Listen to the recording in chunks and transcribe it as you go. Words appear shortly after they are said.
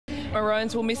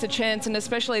Maroons will miss a chance, and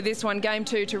especially this one, Game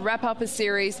 2, to wrap up a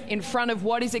series in front of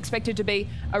what is expected to be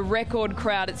a record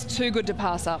crowd. It's too good to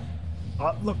pass up.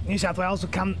 Look, New South Wales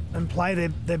will come and play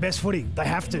their best footy. They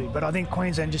have to, but I think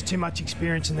Queensland just too much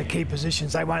experience in the key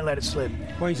positions. They won't let it slip.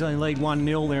 Queensland lead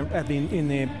 1-0 there in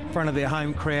their front of their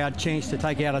home crowd. Chance to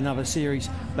take out another series.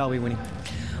 They'll be winning.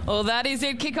 Well, that is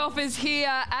it. Kickoff is here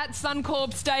at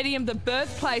Suncorp Stadium, the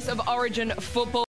birthplace of Origin football.